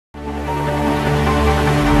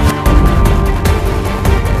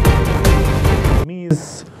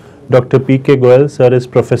Dr. PK Goel, sir, is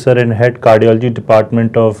Professor and Head Cardiology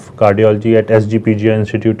Department of Cardiology at SGPGI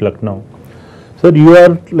Institute, Lucknow. Sir, you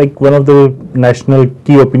are like one of the national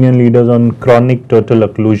key opinion leaders on chronic total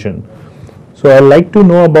occlusion. So I'd like to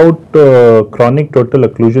know about chronic total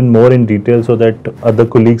occlusion more in detail so that other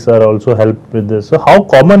colleagues are also helped with this. So how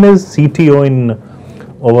common is CTO in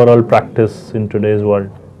overall practice in today's world?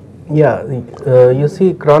 Yeah, you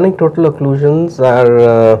see chronic total occlusions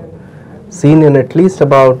are seen in at least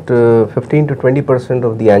about 15 to 20%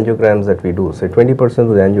 of the angiograms that we do. So 20% of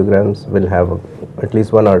the angiograms will have at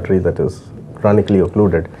least one artery that is chronically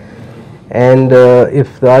occluded. And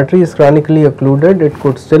if the artery is chronically occluded, it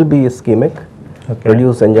could still be ischemic,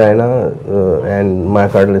 produce angina and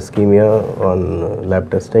myocardial ischemia on lab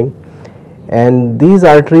testing. And these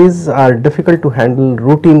arteries are difficult to handle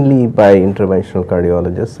routinely by interventional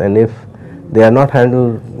cardiologists, and if they are not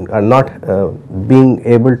being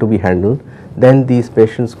able to be handled, then these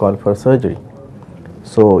patients call for surgery.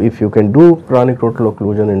 So if you can do chronic total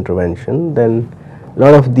occlusion intervention, then a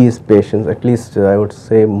lot of these patients, at least I would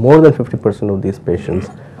say more than 50% of these patients,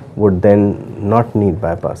 would then not need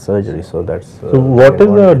bypass surgery. So that's so what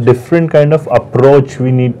is a different kind of approach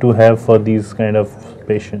we need to have for these kind of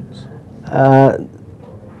patients?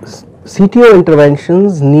 CTO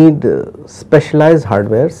interventions need specialized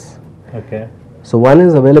hardwares. Okay. So one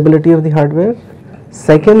is availability of the hardware.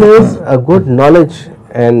 Second is a good knowledge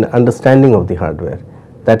and understanding of the hardware.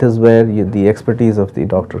 That is where the expertise of the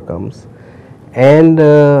doctor comes. And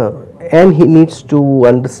he needs to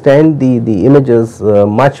understand the images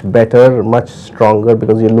much better, much stronger,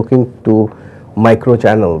 because you're looking to micro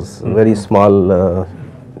channels, very small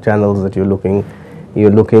channels that you're looking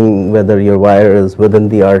whether your wire is within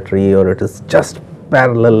the artery or it is just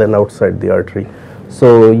parallel and outside the artery.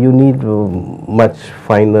 So you need much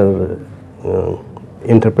finer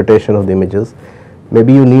interpretation of the images.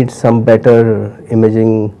 Maybe you need some better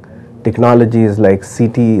imaging technologies like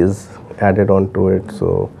CT is added onto it.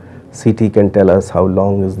 So CT can tell us how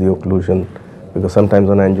long is the occlusion, because sometimes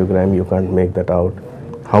on angiogram you can't make that out.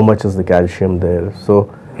 How much is the calcium there? So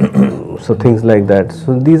things like that.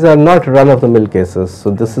 So these are not run-of-the-mill cases. So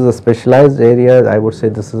this is a specialized area. I would say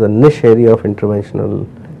this is a niche area of interventional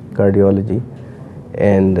cardiology,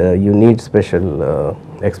 and you need special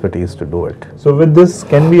expertise to do it. So with this,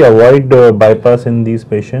 can we avoid bypass in these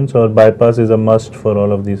patients, or bypass is a must for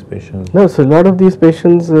all of these patients? No, so a lot of these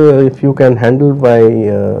patients, if you can handle by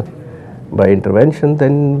intervention,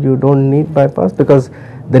 then you don't need bypass, because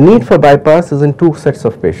the need for bypass is in two sets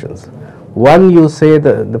of patients. One, you say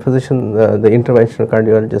the physician, the interventional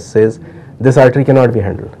cardiologist says this artery cannot be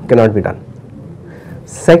handled, cannot be done.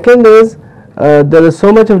 Second is there is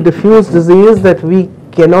so much of diffuse disease that we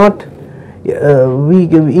cannot,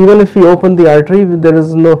 even if we open the artery, there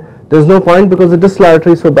is no point, because the distal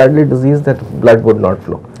artery is so badly diseased that blood would not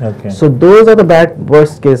flow. Okay. So those are the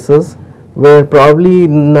worst cases where probably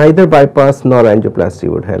neither bypass nor angioplasty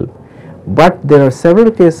would help. But there are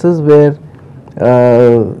several cases where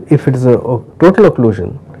if it is a total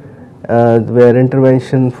occlusion, where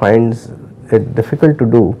intervention finds it difficult to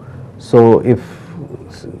do. So if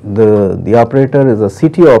the operator is a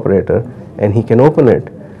CTO operator and he can open it,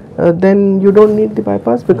 then you don't need the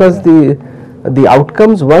bypass, because the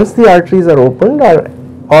outcomes once the arteries are opened are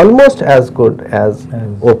almost as good as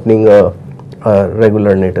opening a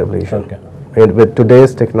regular native lesion, with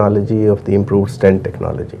today's technology of the improved stent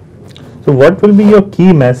technology. So what will be your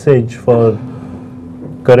key message for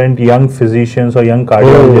current young physicians or young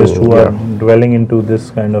cardiologists who are dwelling into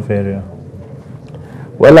this kind of area?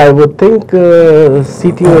 Well, I would think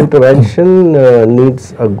CTO intervention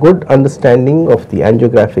needs a good understanding of the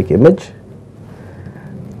angiographic image,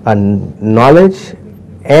 and knowledge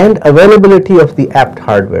and availability of the apt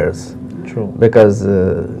hardwares. True. Because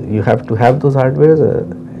you have to have those hardwares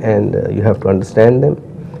and you have to understand them.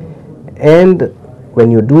 And when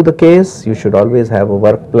you do the case, you should always have a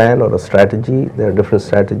work plan or a strategy. There are different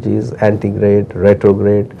strategies: antegrade,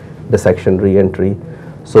 retrograde, dissection, re-entry.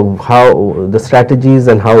 So how the strategies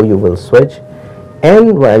and how you will switch.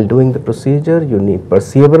 And while doing the procedure, you need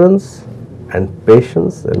perseverance and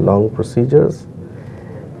patience. Long procedures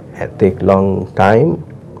take long time,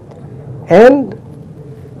 and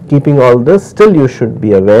keeping all this, still you should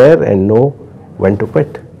be aware and know when to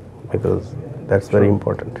quit, because that's very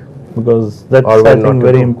important. Because that's something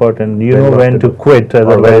very important. You know when to quit,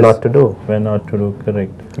 otherwise when not to do. When not to do,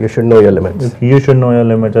 correct. You should know your limits. You should know your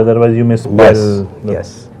limits, otherwise you may spoil.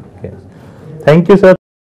 Yes. Yes. Thank you, sir.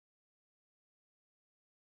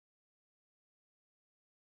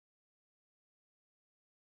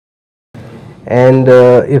 And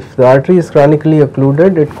if the artery is chronically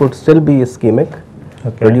occluded, it could still be ischemic,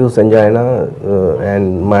 Okay. reduced angina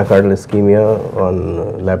and myocardial ischemia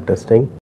on lab testing.